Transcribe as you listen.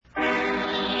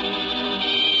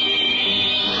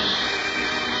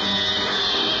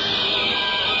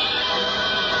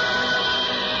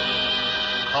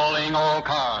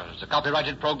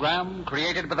copyrighted program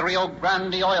created by the Rio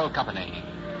Grande Oil Company.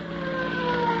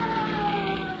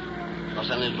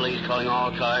 Los Angeles Police calling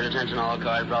all cars. Attention all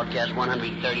cars. Broadcast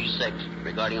 136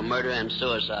 regarding a murder and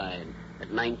suicide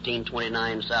at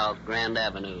 1929 South Grand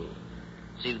Avenue.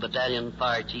 See the battalion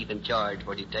fire chief in charge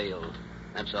for details.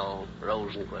 That's all.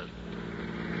 Rosenquist.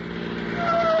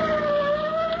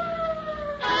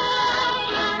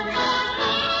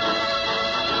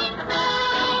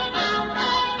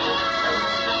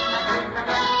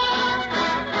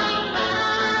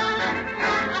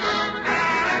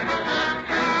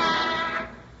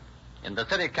 In the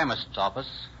city chemist's office,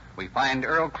 we find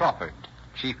Earl Crawford,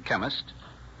 chief chemist,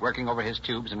 working over his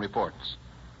tubes and reports.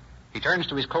 He turns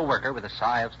to his co-worker with a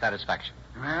sigh of satisfaction.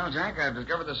 Well, Jack, I've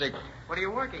discovered the secret. What are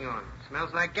you working on? It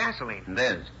smells like gasoline. It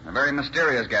is. A very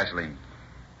mysterious gasoline.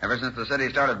 Ever since the city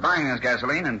started buying this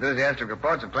gasoline, enthusiastic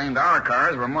reports have claimed our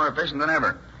cars were more efficient than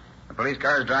ever. The police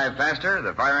cars drive faster,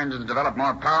 the fire engines develop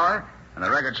more power, and the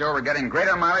records show we're getting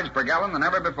greater mileage per gallon than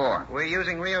ever before. We're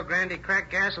using Rio Grande cracked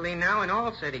gasoline now in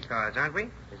all city cars, aren't we?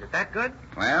 Is it that good?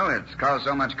 Well, it's caused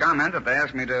so much comment that they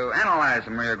asked me to analyze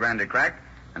some Rio Grande crack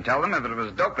and tell them if it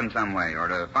was doped in some way or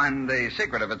to find the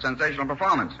secret of its sensational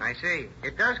performance. I see.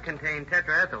 It does contain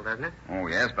tetraethyl, doesn't it? Oh,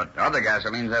 yes, but other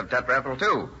gasolines have tetraethyl,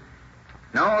 too.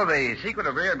 No, the secret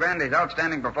of Rio Grande's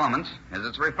outstanding performance is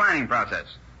its refining process.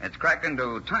 It's cracked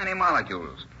into tiny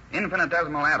molecules,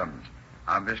 infinitesimal atoms,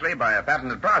 obviously by a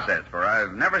patented process, for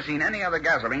I've never seen any other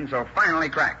gasoline so finely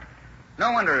cracked.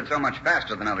 No wonder it's so much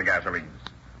faster than other gasolines.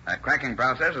 That cracking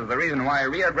process is the reason why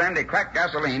Rio Grande cracked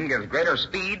gasoline gives greater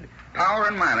speed, power,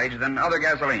 and mileage than other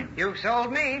gasoline. You've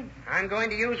sold me. I'm going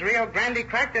to use Rio Grande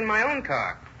cracked in my own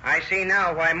car. I see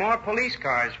now why more police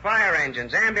cars, fire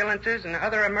engines, ambulances, and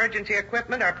other emergency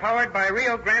equipment are powered by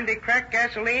Rio Grande cracked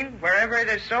gasoline wherever it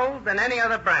is sold than any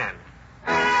other brand.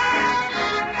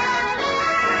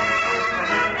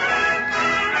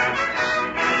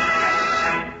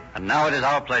 And now it is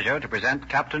our pleasure to present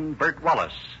Captain Bert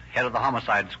Wallace, head of the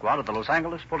homicide squad of the Los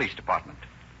Angeles Police Department.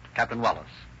 Captain Wallace.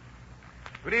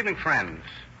 Good evening, friends.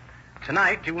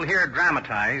 Tonight you will hear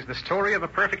dramatized the story of a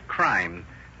perfect crime,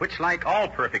 which, like all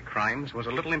perfect crimes, was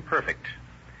a little imperfect.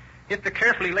 If the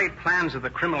carefully laid plans of the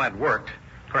criminal had worked,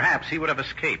 perhaps he would have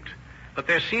escaped. But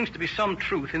there seems to be some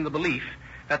truth in the belief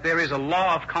that there is a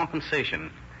law of compensation.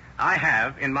 I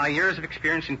have, in my years of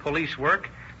experience in police work,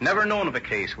 never known of a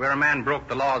case where a man broke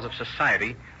the laws of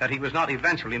society that he was not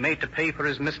eventually made to pay for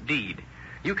his misdeed.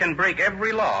 You can break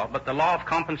every law but the law of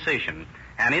compensation,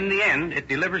 and in the end, it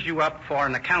delivers you up for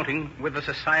an accounting with the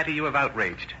society you have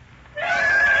outraged.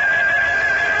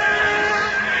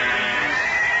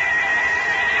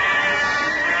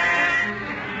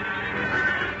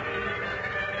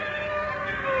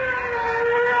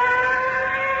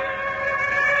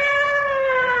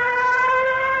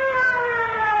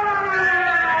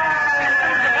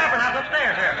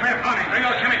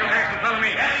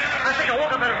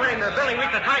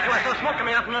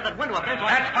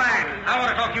 That's fine. I want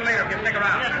to talk to you later if you stick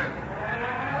around.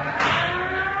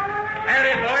 There it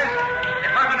is, boys.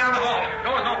 Department down the hall.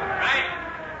 Doors open. Right.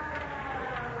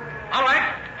 All right.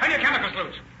 Turn your chemicals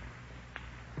loose.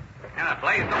 Yeah, the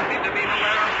blaze don't seem to be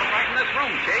nowhere else but right in this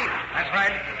room, Chief. That's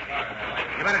right.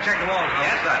 You better check the walls, Holmes.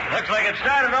 Yes, sir. Looks like it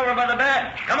started over by the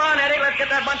bed. Come on, Eddie. Let's get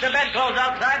that bunch of bedclothes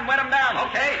outside and wet them down.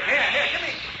 Okay. Here,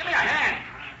 give me a hand.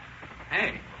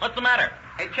 Hey, What's the matter?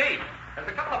 hey, Chief. There's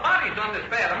a couple of bodies on this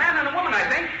bed. A man and a woman, I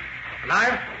think.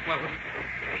 Alive?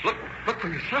 Well, look for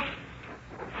yourself.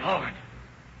 Lord.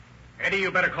 Eddie, you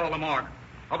better call the morgue.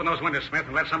 Open those windows, Smith,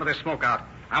 and let some of this smoke out.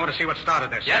 I want to see what started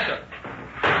this. Yes,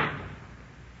 sir.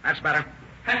 That's better.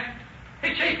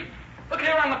 Hey, Chief. Look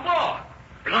here on the floor.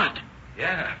 Blood.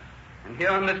 Yeah. And here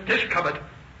on this dish cupboard.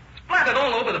 Splattered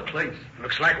all over the place.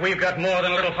 Looks like we've got more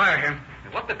than a little fire here.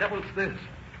 What the devil's this?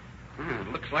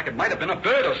 Looks like it might have been a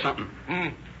bird or something.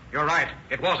 You're right.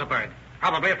 It was a bird.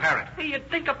 Probably a parrot. Hey, you'd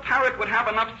think a parrot would have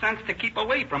enough sense to keep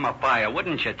away from a fire,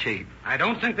 wouldn't you, Chief? I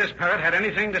don't think this parrot had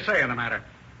anything to say in the matter.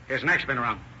 His neck's been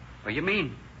wrung. Well, you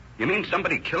mean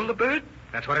somebody killed the bird?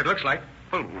 That's what it looks like.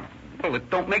 Well, it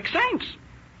don't make sense.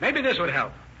 Maybe this would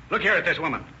help. Look here at this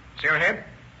woman. See her head?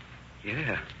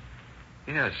 Yeah.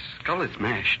 Yeah, skull is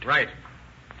smashed. Right.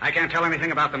 I can't tell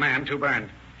anything about the man, too burned.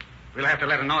 We'll have to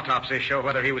let an autopsy show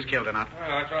whether he was killed or not. Oh,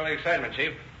 that's all the excitement,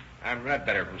 Chief. I'm Red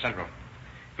Better from Central.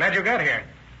 Glad you got here.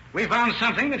 We found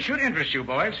something that should interest you,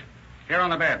 boys. Here on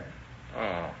the bed.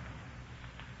 Oh.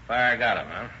 Fire got him,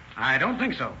 huh? I don't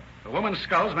think so. The woman's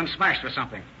skull's been smashed with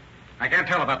something. I can't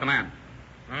tell about the man.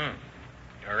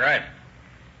 You're right.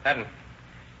 Haddon,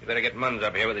 you better get Munns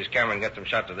up here with his camera and get some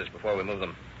shots of this before we move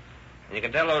them. And you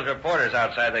can tell those reporters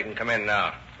outside they can come in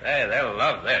now. Hey, they'll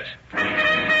love this.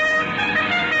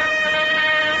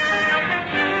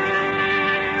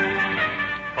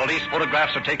 Police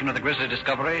photographs are taken of the grisly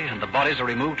discovery, and the bodies are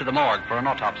removed to the morgue for an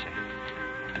autopsy.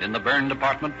 And in the burned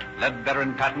apartment, Ledbetter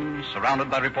and Patton, surrounded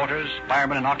by reporters,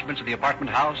 firemen, and occupants of the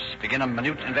apartment house, begin a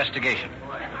minute investigation.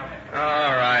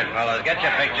 All right, fellas, get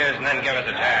your pictures and then give us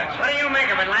a chance. What do you make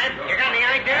of it, lad? You got any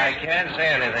ideas? I can't say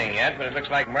anything yet, but it looks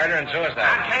like murder and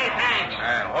suicide. Okay, thanks.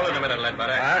 Hold it a minute,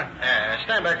 Ledbetter. Huh?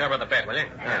 Stand back over the bed, will you?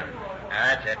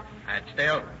 That's it.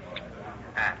 Still.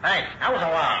 Thanks. That was a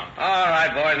while. All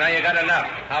right, boys, now you got enough.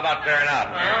 How about clearing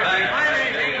out?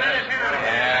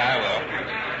 Yeah, I will.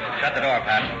 Shut the door,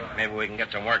 Pat. Maybe we can get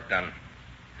some work done.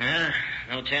 Yeah,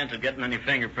 no chance of getting any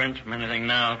fingerprints from anything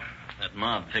now. That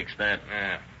mob fixed that.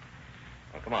 Yeah.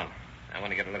 Well, come on. I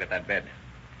want to get a look at that bed.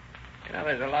 You know,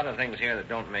 there's a lot of things here that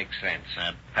don't make sense.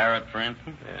 That parrot, for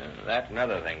instance? That and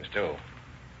other things, too.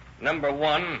 Number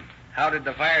one, how did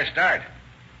the fire start?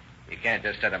 You can't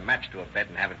just set a match to a bed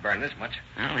and have it burn this much.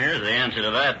 Well, here's the answer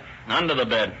to that. Under the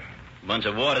bed. A bunch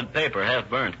of wadded paper, half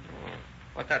burnt.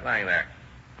 What's that lying there?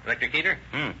 Electric heater?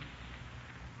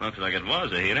 Looks like it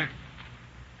was a heater.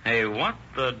 Hey, what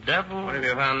the devil? What have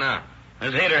you found now?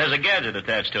 This heater has a gadget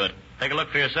attached to it. Take a look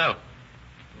for yourself.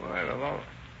 Well,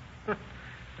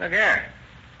 look here.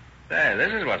 There,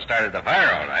 this is what started the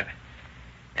fire, all right.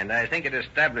 And I think it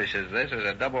establishes this as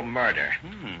a double murder.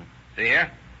 See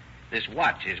here? This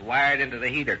watch is wired into the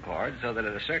heater cord so that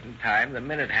at a certain time the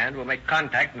minute hand will make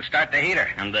contact and start the heater.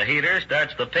 And the heater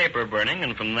starts the paper burning,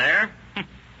 and from there,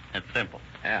 it's simple.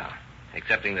 Yeah,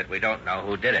 excepting that we don't know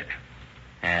who did it.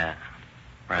 Yeah,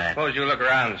 right. Suppose you look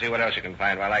around and see what else you can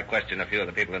find while I question a few of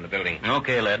the people in the building.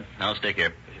 Okay, Led. I'll stick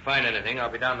here. If you find anything, I'll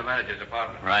be down the manager's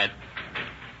apartment. Right.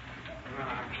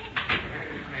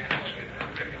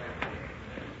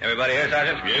 Everybody here,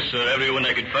 Sergeant? Yes, sir. Everyone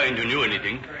I could find who knew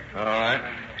anything. All right.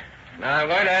 Now, I'm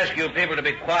going to ask you people to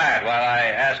be quiet while I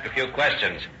ask a few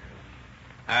questions.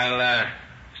 I'll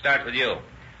start with you.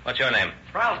 What's your name?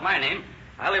 Sproul's my name.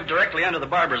 I live directly under the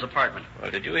barber's apartment.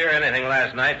 Well, did you hear anything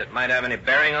last night that might have any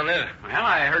bearing on this? Well,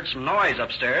 I heard some noise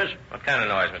upstairs. What kind of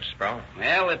noise, Mr. Sproul?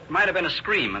 Well, it might have been a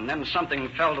scream, and then something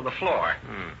fell to the floor.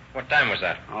 What time was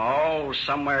that? Oh,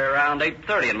 somewhere around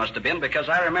 8:30 it must have been, because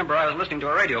I remember I was listening to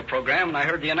a radio program, and I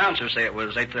heard the announcer say it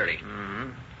was 8:30.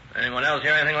 Anyone else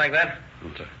hear anything like that?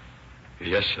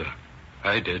 Yes, sir.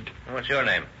 I did. What's your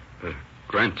name?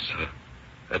 Grant, sir.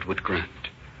 Edward Grant.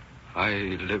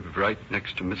 I live right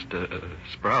next to Mr.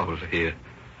 Sproul here.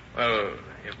 Well,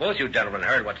 if both you gentlemen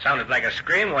heard what sounded like a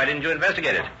scream, why didn't you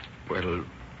investigate it? Well,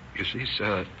 you see,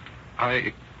 sir,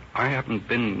 I haven't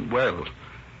been well,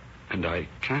 and I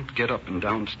can't get up and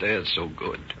downstairs so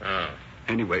good. Oh.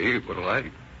 Anyway, well,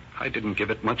 I didn't give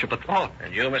it much of a thought.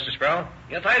 And you, Mr. Sproul?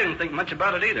 Yes, I didn't think much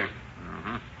about it either.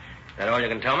 That all you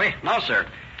can tell me? No, sir.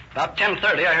 About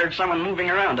 10:30, I heard someone moving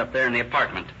around up there in the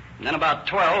apartment. And then about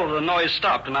 12, the noise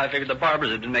stopped, and I figured the barbers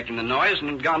had been making the noise and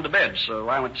had gone to bed, so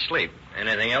I went to sleep.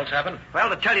 Anything else happen? Well,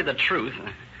 to tell you the truth,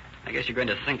 I guess you're going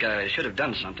to think I should have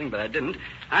done something, but I didn't.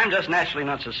 I'm just naturally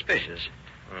not suspicious.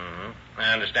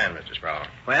 I understand, Mr. Sproul.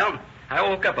 Well, I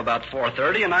woke up about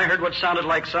 4:30, and I heard what sounded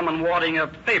like someone wadding a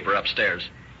paper upstairs.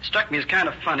 It struck me as kind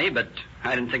of funny, but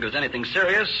I didn't think it was anything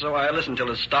serious, so I listened till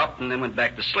it stopped and then went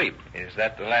back to sleep. Is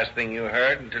that the last thing you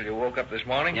heard until you woke up this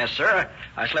morning? Yes, sir.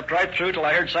 I slept right through till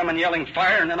I heard someone yelling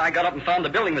fire, and then I got up and found the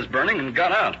building was burning and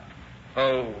got out.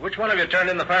 Oh, which one of you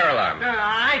turned in the fire alarm?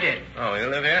 I did. Oh, you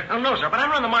live here? Oh, no, sir, but I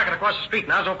run the market across the street,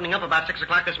 and I was opening up about 6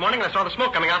 o'clock this morning, and I saw the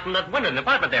smoke coming out from that window in the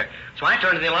apartment there. So I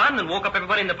turned to the alarm and woke up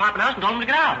everybody in the apartment house and told them to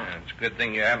get out. Yeah, it's a good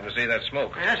thing you happened to see that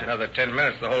smoke. Yes, sir. Another 10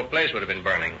 minutes, the whole place would have been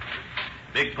burning.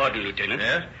 Beg pardon, Lieutenant.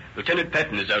 Yes? Lieutenant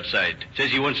Patton is outside.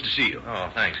 Says he wants to see you. Oh,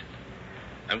 thanks.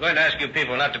 I'm going to ask you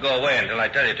people not to go away until I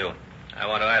tell you to. I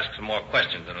want to ask some more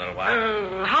questions in a little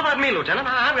while. How about me, Lieutenant?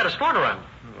 I've got a store to run.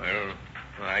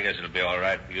 Well, I guess it'll be all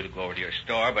right for you to go over to your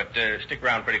store, but stick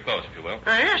around pretty close, if you will.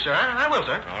 Yes, sir. I will,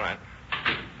 sir. All right.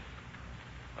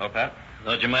 Oh, Pat?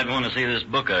 Thought you might want to see this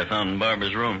book I found in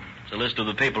Barber's room. It's a list of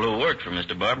the people who worked for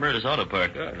Mr. Barber at his auto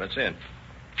park. Good. Let's see it.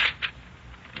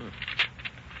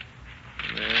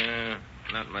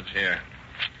 Not much here.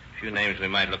 A few names we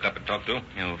might look up and talk to.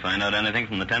 You'll find out anything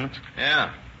from the tenants?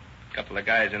 Yeah. A couple of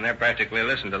guys in there practically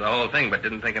listened to the whole thing, but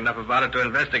didn't think enough about it to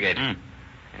investigate. You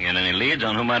got any leads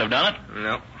on who might have done it?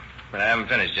 No. But I haven't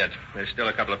finished yet. There's still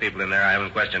a couple of people in there I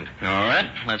haven't questioned. All right.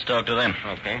 Let's talk to them.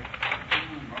 Okay.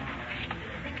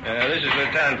 This is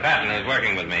Lieutenant Patton who's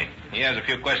working with me. He has a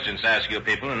few questions to ask you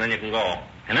people, and then you can go.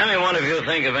 Can any one of you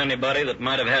think of anybody that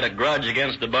might have had a grudge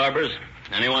against the Barbers?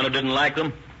 Anyone who didn't like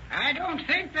them? I don't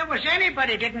think there was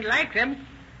anybody didn't like them.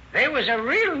 They was a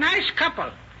real nice couple.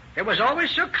 They was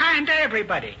always so kind to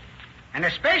everybody, and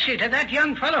especially to that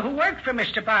young fellow who worked for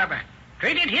Mr. Barber.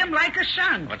 Treated him like a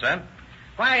son. What's that?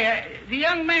 Why, the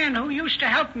young man who used to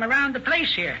help him around the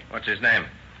place here. What's his name?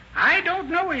 I don't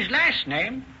know his last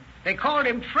name. They called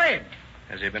him Fred.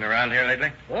 Has he been around here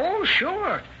lately? Oh,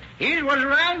 sure. He was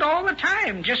around all the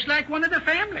time, just like one of the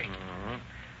family. Mm-hmm.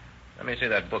 Let me see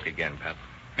that book again, Pat.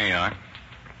 Here you are.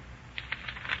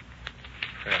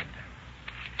 Fred.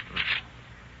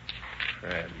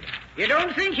 Fred. You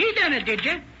don't think he done it, did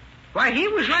you? Why, he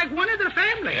was like one of the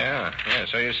family. Yeah,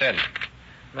 so you said.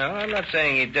 No, I'm not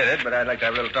saying he did it, but I'd like to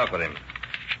have a little talk with him.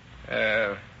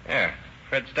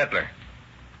 Fred Stetler.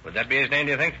 Would that be his name,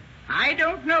 do you think? I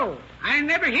don't know. I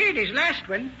never heard his last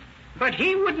one. But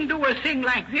he wouldn't do a thing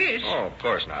like this. Oh, of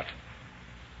course not.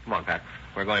 Come on, Pat.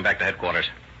 We're going back to headquarters.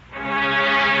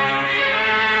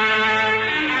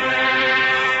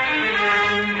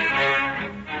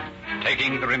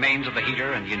 Taking the remains of the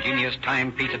heater and the ingenious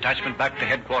timepiece attachment back to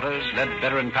headquarters,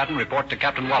 Ledbetter and Patton report to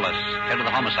Captain Wallace, head of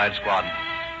the homicide squad.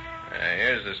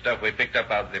 Here's the stuff we picked up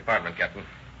out of the apartment, Captain.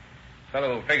 The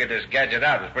fellow who figured this gadget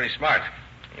out was pretty smart.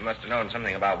 He must have known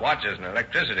something about watches and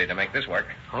electricity to make this work.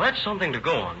 Well, that's something to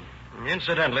go on.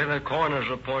 Incidentally, the coroner's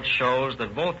report shows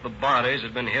that both the bodies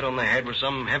had been hit on the head with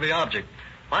some heavy object.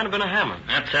 Might have been a hammer.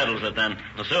 That settles it, then.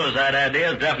 The suicide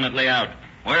idea is definitely out.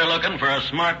 We're looking for a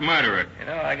smart murderer. You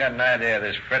know, I got an idea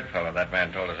this Fred fellow that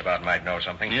man told us about might know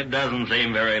something. It doesn't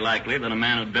seem very likely that a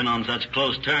man who'd been on such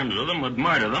close terms with them would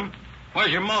murder them.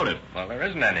 Where's your motive? Well, there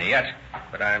isn't any yet,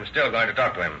 but I'm still going to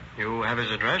talk to him. You have his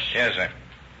address? Yes, sir.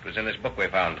 It was in this book we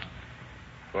found.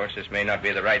 Of course, this may not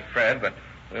be the right Fred, but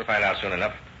we'll find out soon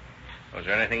enough. Was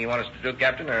there anything you want us to do,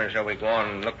 Captain, or shall we go on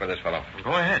and look for this fellow?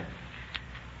 Go ahead.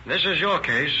 This is your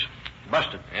case.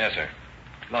 Busted. Yes, sir.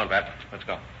 Come on, Pat. Let's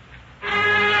go.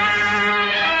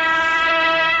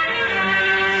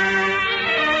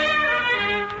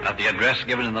 At the address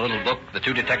given in the little book, the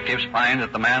two detectives find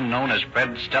that the man known as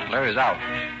Fred Stetler is out.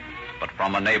 But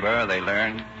from a neighbor, they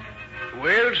learn...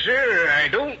 Well, sir, I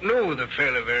don't know the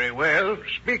fella very well.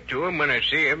 Speak to him when I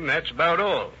see him, that's about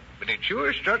all. But it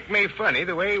sure struck me funny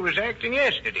the way he was acting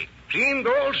yesterday. Seemed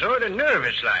all sort of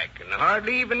nervous-like, and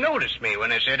hardly even noticed me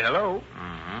when I said hello.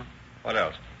 Mm-hmm. What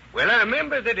else? Well, I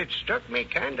remember that it struck me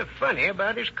kind of funny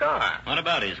about his car. What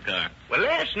about his car? Well,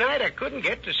 last night I couldn't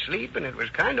get to sleep, and it was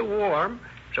kind of warm,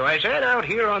 so I sat out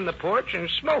here on the porch and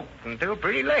smoked until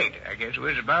pretty late. I guess it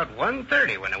was about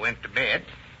 1:30 when I went to bed,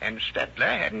 and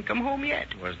Stetler hadn't come home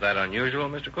yet. Was that unusual,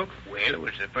 Mr. Cook? Well, it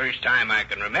was the first time I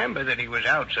can remember that he was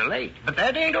out so late. But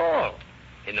that ain't all.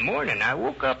 In the morning, I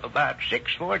woke up about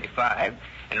 6:45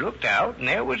 and looked out, and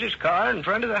there was his car in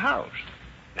front of the house.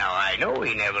 Now, I know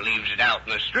he never leaves it out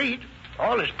in the street.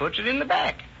 Always puts it in the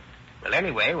back. Well,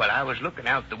 anyway, while I was looking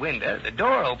out the window, the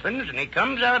door opens, and he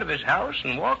comes out of his house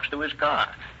and walks to his car.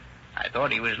 I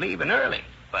thought he was leaving early,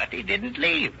 but he didn't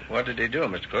leave. What did he do,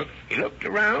 Mr. Cook? He looked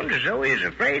around as though he was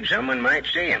afraid someone might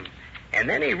see him. And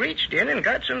then he reached in and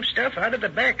got some stuff out of the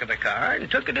back of the car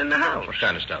and took it in the house. What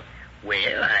kind of stuff?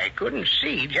 Well, I couldn't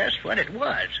see just what it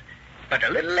was. But a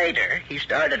little later, he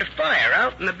started a fire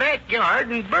out in the backyard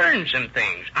and burned some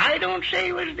things. I don't say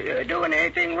he was doing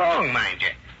anything wrong, mind you,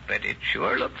 but it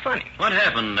sure looked funny. What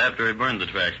happened after he burned the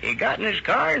trash? He got in his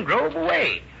car and drove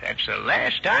away. That's the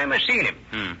last time I seen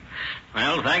him.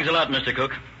 Well, thanks a lot, Mr.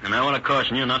 Cook. And I want to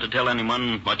caution you not to tell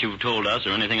anyone what you've told us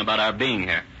or anything about our being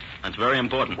here. That's very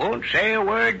important. Won't say a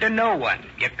word to no one.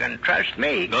 You can trust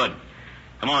me. Good.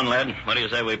 Come on, lad. What do you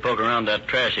say we poke around that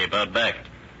trash heap out back?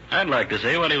 I'd like to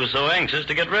see what he was so anxious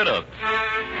to get rid of.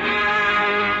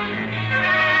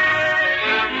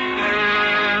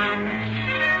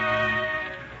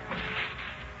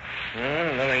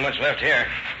 Nothing much left here.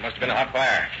 Must have been a hot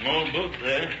fire. Old boots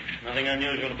there. Nothing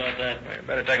unusual about that. We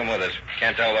better take them with us.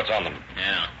 Can't tell what's on them.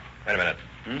 Yeah. Wait a minute.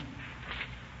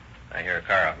 I hear a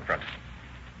car out in front.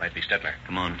 Might be Stetler.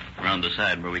 Come on, around the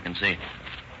side where we can see.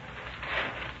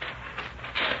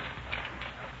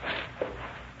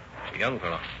 It's a young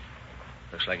fellow.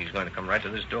 Looks like he's going to come right to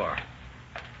this door.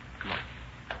 Come on.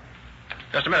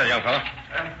 Just a minute, young fellow.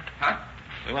 Huh?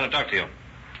 We want to talk to you.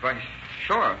 Why,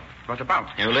 sure. What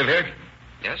about? You live here?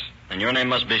 Yes? And your name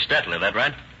must be Stetler, that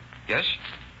right? Yes?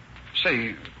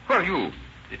 Say, who are you?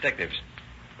 Detectives.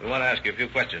 We want to ask you a few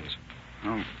questions.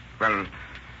 Oh, well, do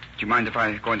you mind if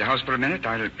I go in the house for a minute?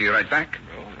 I'll be right back.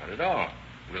 No, not at all.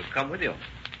 We'll come with you.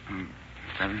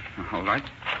 Well, all right.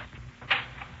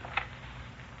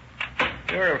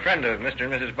 You're a friend of Mr.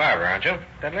 and Mrs. Barber, aren't you,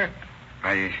 Stetler?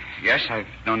 Yes, I've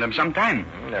known them some time.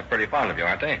 They're pretty fond of you,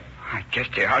 aren't they? I guess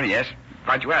they are, yes.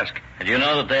 Why'd you ask? Did you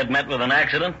know that they had met with an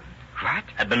accident? What?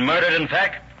 Had been murdered, in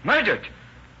fact? Murdered?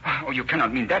 Oh, you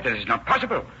cannot mean that. That is not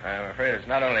possible. I'm afraid it's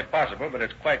not only possible, but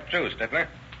it's quite true, Stettler.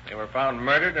 They were found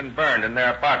murdered and burned in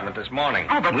their apartment this morning.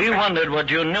 Oh, but... We wondered what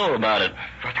you knew about it.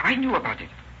 What I knew about it?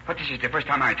 But this is the first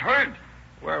time I'd heard.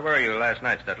 Where were you last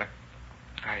night, Stettler?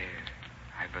 I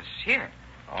was here.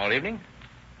 All evening?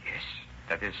 Yes,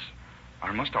 that is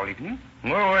almost all evening.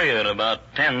 Where were you at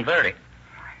about 10:30? I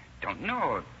don't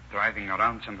know. Driving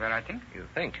around somewhere, I think. You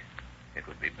think? It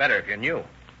would be better if you knew.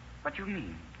 What do you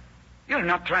mean? You're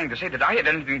not trying to say that I had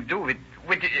anything to do with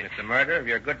With the murder of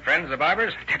your good friends, the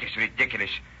Barbers? That is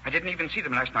ridiculous. I didn't even see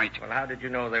them last night. Well, how did you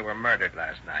know they were murdered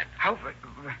last night? How?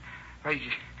 Why,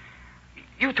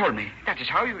 you told me. That is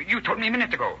how. You told me a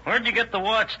minute ago. Where'd you get the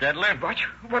watch, Stettler? Watch?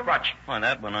 What watch? Why,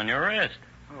 that one on your wrist.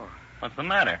 Oh. What's the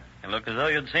matter? You look as though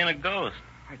you'd seen a ghost.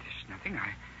 Why, there's nothing.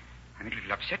 I'm a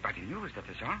little upset by the news, that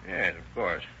is all. Yes, of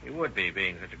course. You would be,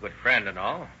 being such a good friend and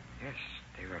all. Yes,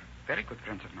 they were very good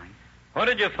friends of mine. What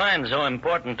did you find so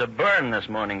important to burn this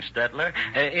morning, Stettler?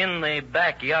 In the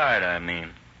backyard, I mean.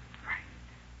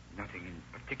 Why, nothing in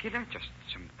particular, just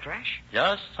some trash.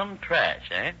 Just some trash,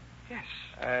 eh? Yes,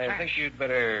 I trash. think you'd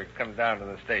better come down to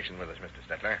the station with us, Mr.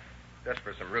 Stettler, just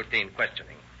for some routine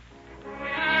questioning.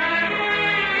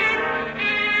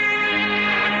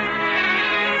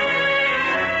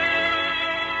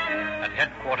 At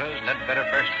headquarters, Ledbetter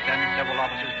first sends several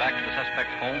officers back to the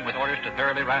suspect's home with orders to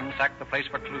thoroughly ransack the place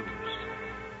for clues.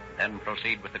 Then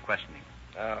proceed with the questioning.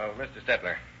 Mr.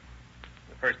 Stettler,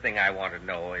 the first thing I want to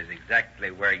know is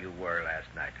exactly where you were last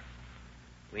night.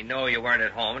 We know you weren't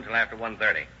at home until after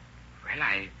 1:30. Well,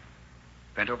 I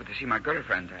went over to see my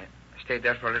girlfriend. I stayed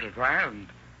there for a little while, and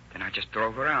then I just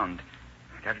drove around.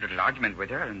 I had a little argument with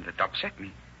her, and it upset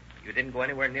me. You didn't go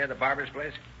anywhere near the barber's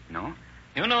place? No?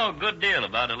 You know a good deal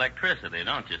about electricity,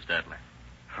 don't you, Stettler?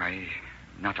 Why,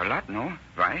 not a lot, no.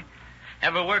 Why?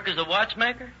 Ever work as a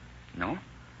watchmaker? No.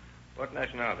 What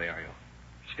nationality are you?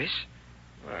 Swiss?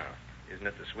 Well, isn't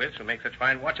it the Swiss who make such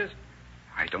fine watches?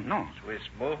 I don't know. Swiss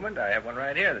movement. I have one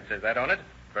right here that says that on it.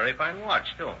 Very fine watch,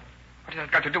 too. What has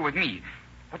that got to do with me?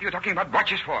 What are you talking about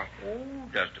watches for? Oh,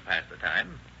 just to pass the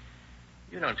time.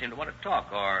 You don't seem to want to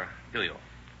talk, or do you?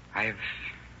 I've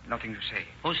nothing to say.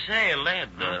 Oh, say, Led,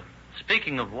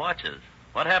 speaking of watches,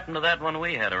 what happened to that one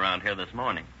we had around here this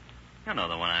morning? You know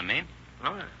the one I mean.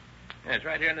 Oh, yeah, it's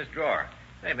right here in this drawer.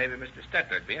 Hey, maybe Mr.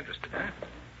 Stettler'd be interested, huh?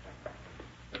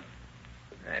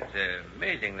 That's an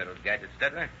amazing little gadget,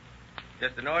 Stettler.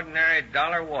 Just an ordinary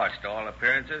dollar watch to all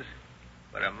appearances,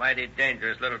 but a mighty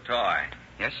dangerous little toy.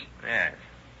 Yes? Yes.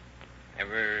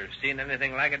 Ever seen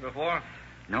anything like it before?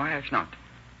 No, I have not.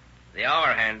 The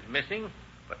hour hand's missing,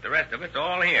 but the rest of it's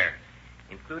all here,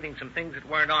 including some things that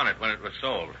weren't on it when it was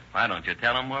sold. Why don't you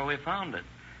tell him where we found it?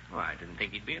 Oh, I didn't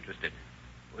think he'd be interested.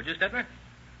 Would you, Stettler?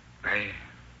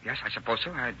 Yes, I suppose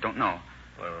so. I don't know.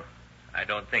 Well, I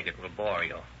don't think it will bore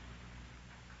you.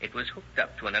 It was hooked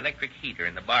up to an electric heater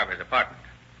in the barber's apartment.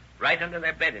 Right under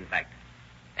their bed, in fact.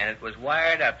 And it was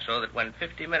wired up so that when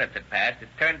 50 minutes had passed, it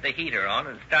turned the heater on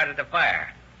and started a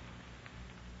fire.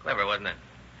 Clever, wasn't it?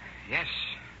 Yes,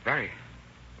 very.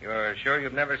 You're sure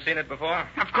you've never seen it before?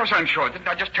 Of course I'm sure. Didn't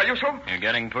I just tell you so? You're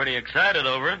getting pretty excited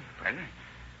over it. Well,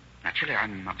 naturally,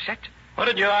 I'm upset. What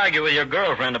did you argue with your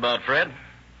girlfriend about, Fred?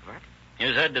 What?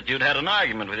 You said that you'd had an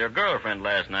argument with your girlfriend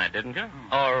last night, didn't you?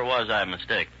 Oh. Or was I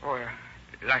mistaken? Oh,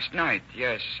 last night,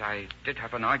 yes, I did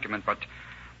have an argument, but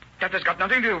that has got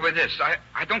nothing to do with this.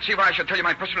 I don't see why I should tell you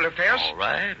my personal affairs.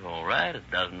 All right. It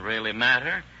doesn't really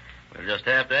matter. We'll just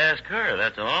have to ask her,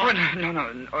 that's all. Oh,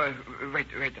 no. Wait.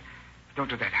 Don't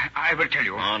do that. I will tell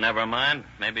you. Oh, never mind.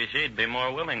 Maybe she'd be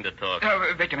more willing to talk.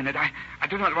 Wait a minute. I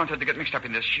do not want her to get mixed up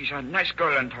in this. She's a nice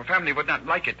girl, and her family would not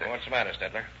like it. Well, what's the matter,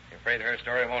 Stettler? You afraid her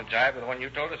story won't jive with the one you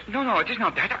told us? No, it is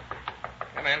not that.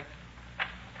 Come in.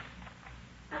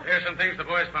 Here's some things the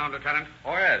boys found, Lieutenant.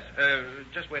 Oh, yes.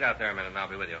 Just wait out there a minute, and I'll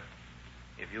be with you.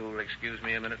 If you'll excuse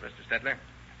me a minute, Mr. Stettler.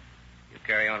 You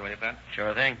carry on, will you, Pat?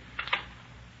 Sure thing.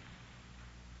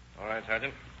 All right,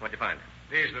 Sergeant. What'd you find?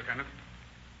 These, Lieutenant.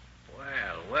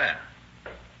 Well.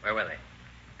 Where were they?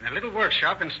 In a little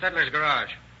workshop in Stettler's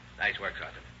garage. Nice work,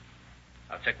 Sergeant.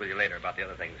 I'll check with you later about the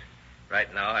other things.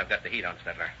 Right now, I've got the heat on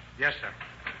Stettler. Yes, sir.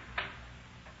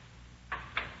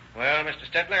 Well, Mr.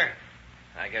 Stettler,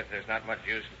 I guess there's not much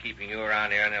use in keeping you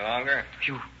around here any longer.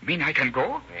 You mean I can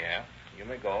go? Yeah, you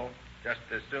may go. Just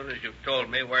as soon as you've told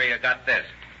me where you got this.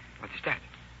 What is that?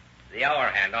 The hour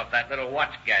hand off that little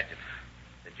watch gadget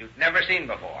that you've never seen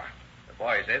before. The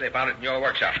boys say they found it in your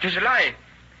workshop. It is a lie.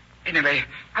 Anyway,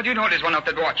 how do you know it is one off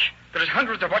that watch? There's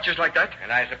hundreds of watches like that.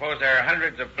 And I suppose there are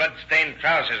hundreds of blood-stained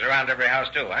trousers around every house,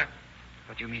 too, huh?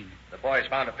 What do you mean? The boys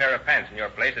found a pair of pants in your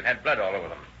place that had blood all over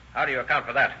them. How do you account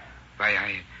for that?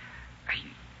 Why,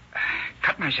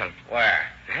 myself. Where?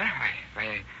 There?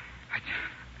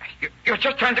 You're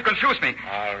just trying to confuse me.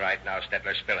 All right, now,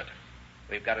 Stettler, spill it.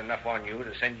 We've got enough on you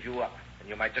to send you up, and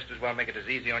you might just as well make it as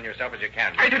easy on yourself as you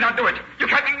can. I did not do it. You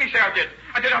can't make me say I did.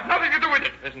 I did have nothing to do with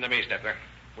it. Listen to me, Stettler.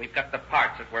 We've got the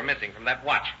parts that were missing from that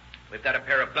watch. We've got a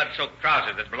pair of blood-soaked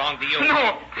trousers that belong to you.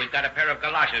 No. We've got a pair of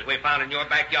galoshes we found in your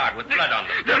backyard with blood on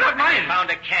them. They're not mine. We found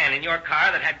a can in your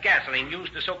car that had gasoline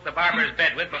used to soak the barber's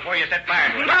bed with before you set fire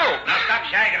to it. No. Now stop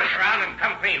shagging us around and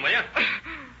come clean, will you?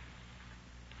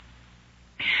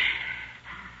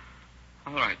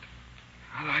 All right.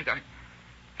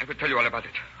 I will tell you all about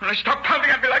it. Only stop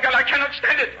pounding at me like that. I cannot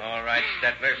stand it. All right,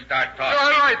 Stettler, start talking.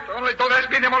 All right. Only don't ask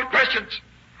me any more questions.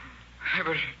 I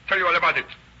will tell you all about it.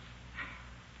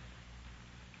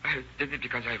 I did it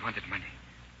because I wanted money.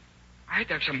 I had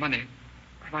to have some money.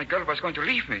 My girl was going to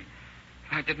leave me.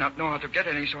 I did not know how to get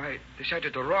any, so I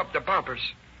decided to rob the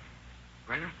barbers.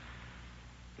 Well,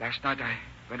 last night I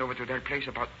went over to their place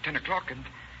about 10 o'clock, and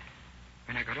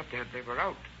when I got up there, they were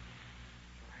out.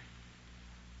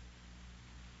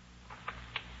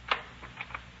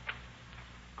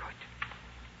 Good.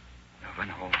 No one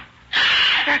home.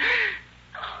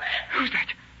 Who's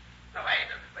that?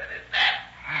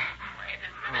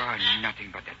 Oh, nothing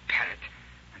but that parrot.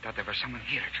 I thought there was someone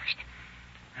here at first.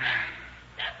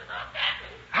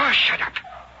 Oh, shut up.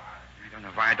 I don't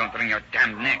know why I don't wring your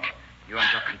damn neck. You and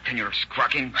your continual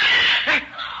squawking.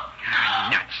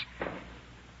 Nuts.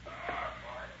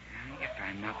 If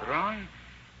I'm not wrong,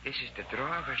 this is the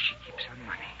drawer where she keeps her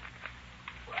money.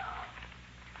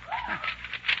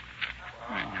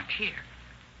 Not here.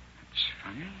 That's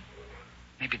funny.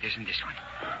 Maybe it isn't this one.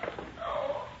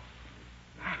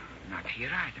 Not here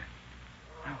either.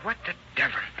 Now, what the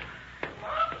devil?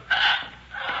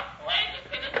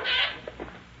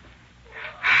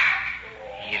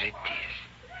 Here it is.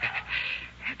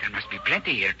 There must be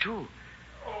plenty here, too.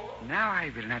 Now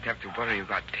I will not have to worry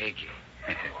about Peggy.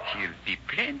 She'll be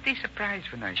plenty surprised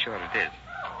when I show her this.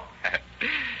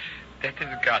 That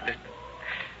has got it.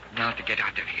 Now to get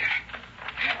out of here.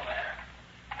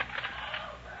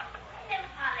 Hello,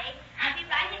 Polly. I'll be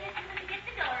right in as soon as I get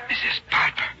the door open. Mrs.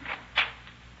 Barber.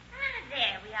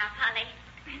 There we are, Polly.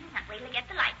 Now, wait till I get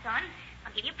the lights on.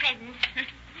 I'll give you presents.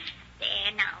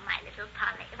 There now, my little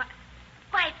Polly.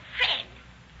 Why, Fred,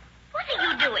 what are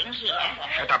you doing here?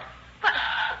 Shut up.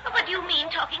 What do you mean,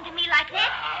 talking to me like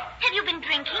that? Have you been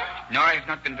drinking? No, I have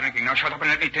not been drinking. Now shut up and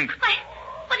let me think. Why,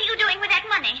 what are you doing with that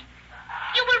money?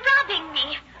 You were robbing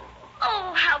me.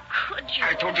 Oh, how could you?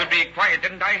 I told you to be quiet,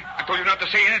 didn't I? I told you not to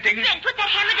say anything. Fred, put that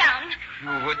hammer down.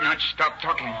 You would not stop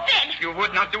talking. Fred. You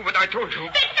would not do what I told you.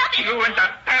 Fred, stop it. You and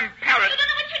that damn parrot. You don't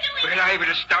know what you're doing. Well, I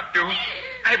will stop you.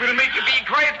 I will make you be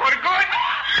quiet for good.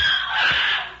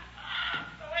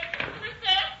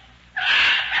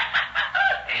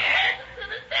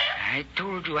 I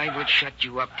told you I would shut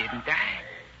you up, didn't I?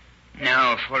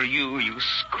 Now for you, you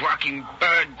squawking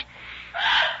bird.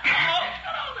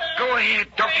 Go ahead,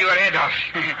 talk your head off.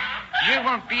 You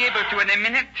won't be able to in a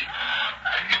minute.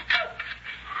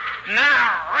 Now.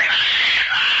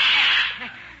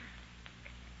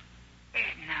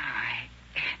 Now, I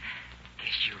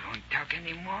guess you won't talk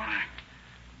anymore.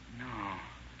 No.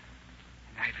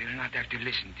 And I will not have to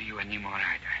listen to you anymore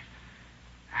either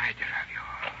of you.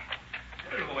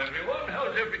 Hello, everyone.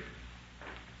 How's everything?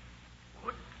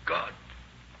 Good God.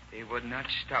 They would not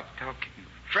stop talking.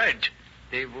 Fred,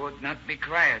 They would not be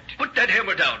quiet. put that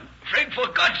hammer down. Fred, for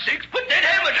God's sakes, put that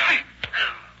hammer down.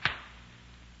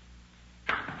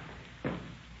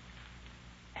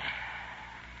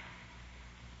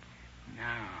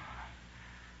 Now,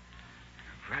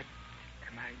 what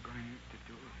am I going to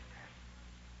do?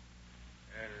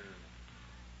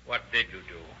 What did you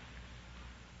do?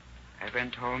 I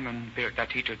went home and built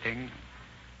that heater thing.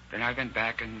 Then I went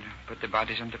back and put the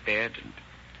bodies on the bed and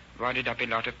wadded up a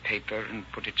lot of paper and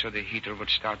put it so the heater would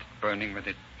start burning when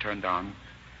it turned on.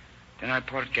 Then I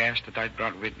poured gas that I'd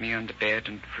brought with me on the bed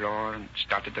and floor and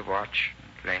started the watch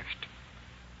and left.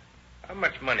 How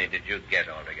much money did you get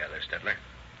altogether, Stettler?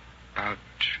 About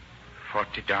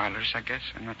 $40, I guess.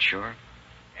 I'm not sure.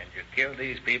 And you killed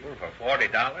these people for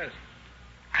 $40?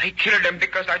 I killed them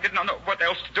because I did not know what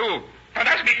else to do. Don't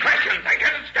ask me questions. I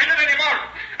can't stand it anymore.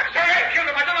 I'm sorry I killed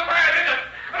them. I don't know why I did it.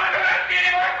 But don't ask me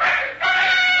any more questions.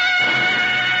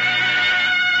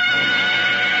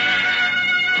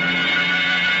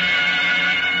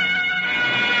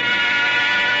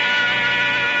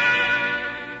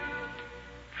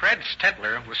 Fred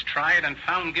Stettler was tried and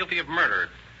found guilty of murder,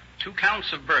 2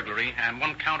 counts of burglary, and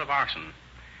 1 count of arson.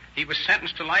 He was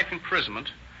sentenced to life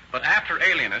imprisonment, but after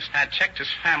alienists had checked his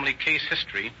family case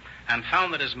history, and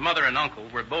found that his mother and uncle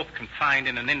were both confined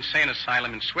in an insane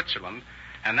asylum in Switzerland,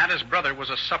 and that his brother was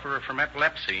a sufferer from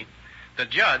epilepsy, the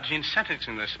judge, in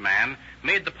sentencing this man,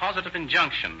 made the positive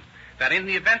injunction that in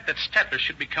the event that Stettler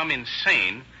should become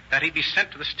insane, that he be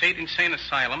sent to the state insane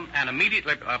asylum and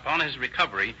immediately upon his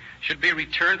recovery should be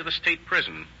returned to the state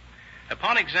prison.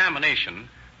 Upon examination,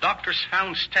 doctors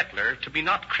found Stettler to be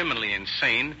not criminally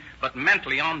insane, but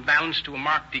mentally unbalanced to a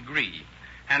marked degree.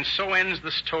 And so ends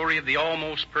the story of the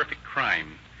almost perfect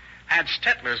crime. Had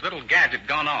Stettler's little gadget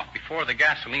gone off before the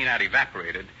gasoline had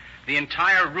evaporated, the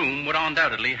entire room would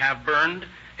undoubtedly have burned,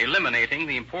 eliminating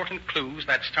the important clues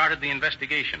that started the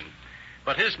investigation.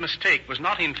 But his mistake was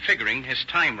not in figuring his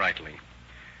time rightly.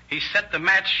 He set the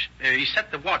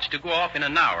watch to go off in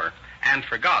an hour and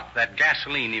forgot that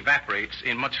gasoline evaporates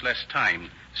in much less time.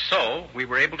 So we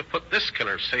were able to put this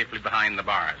killer safely behind the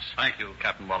bars. Thank you,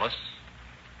 Captain Wallace.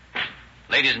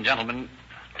 Ladies and gentlemen,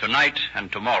 tonight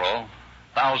and tomorrow,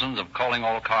 thousands of Calling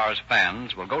All Cars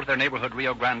fans will go to their neighborhood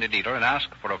Rio Grande dealer and ask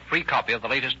for a free copy of the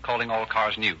latest Calling All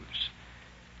Cars news.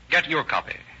 Get your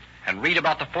copy and read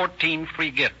about the 14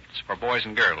 free gifts for boys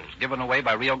and girls given away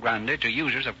by Rio Grande to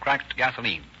users of cracked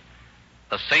gasoline.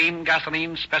 The same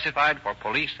gasoline specified for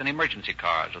police and emergency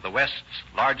cars of the West's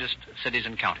largest cities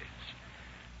and counties.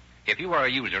 If you are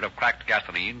a user of cracked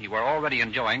gasoline, you are already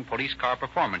enjoying police car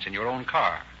performance in your own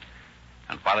car.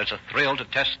 And while it's a thrill to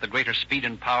test the greater speed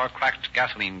and power cracked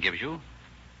gasoline gives you,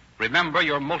 remember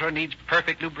your motor needs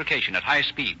perfect lubrication at high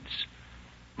speeds.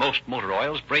 Most motor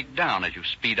oils break down as you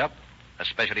speed up,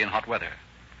 especially in hot weather.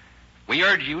 We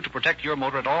urge you to protect your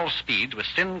motor at all speeds with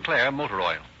Sinclair motor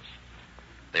oils.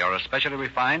 They are especially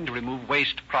refined to remove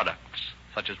waste products,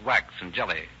 such as wax and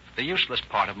jelly, the useless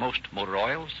part of most motor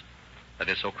oils that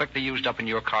is so quickly used up in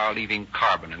your car, leaving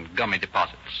carbon and gummy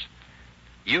deposits.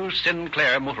 Use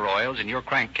Sinclair motor oils in your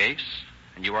crankcase,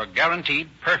 and you are guaranteed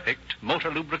perfect motor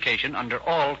lubrication under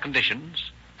all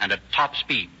conditions and at top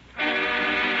speed.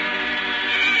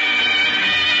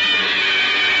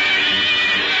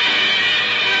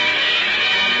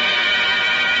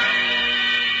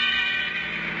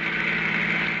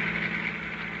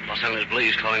 Los Angeles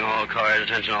Police calling all cars.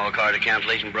 Attention all cars to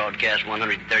cancellation broadcast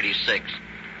 136.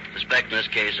 Suspect in this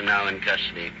case are now in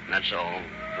custody. That's all.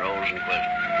 Rolls and quit.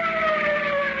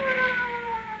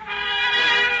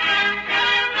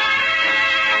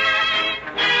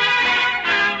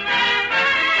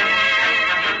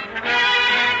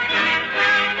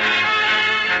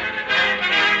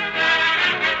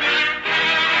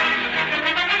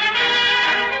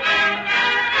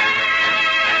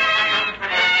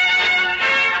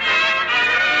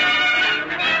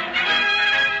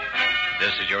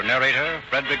 Narrator,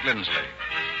 Frederick Lindsley,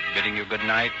 bidding you good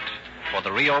night for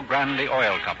the Rio Grande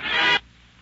Oil Company.